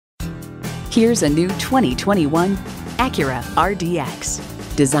Here's a new 2021 Acura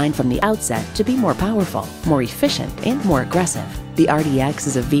RDX. Designed from the outset to be more powerful, more efficient, and more aggressive, the RDX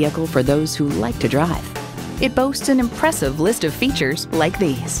is a vehicle for those who like to drive. It boasts an impressive list of features like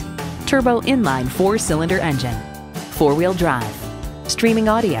these: turbo inline 4-cylinder engine, 4-wheel drive, streaming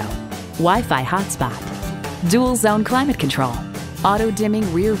audio, Wi-Fi hotspot, dual zone climate control,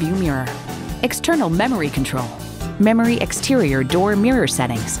 auto-dimming rear view mirror, external memory control, memory exterior door mirror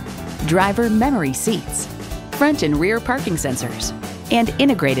settings, driver memory seats, front and rear parking sensors, and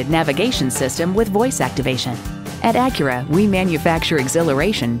integrated navigation system with voice activation. At Acura, we manufacture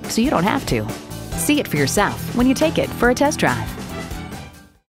exhilaration so you don't have to. See it for yourself when you take it for a test drive.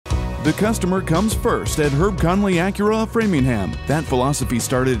 The customer comes first at Herb Conley Acura of Framingham. That philosophy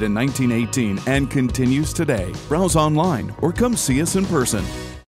started in 1918 and continues today. Browse online or come see us in person.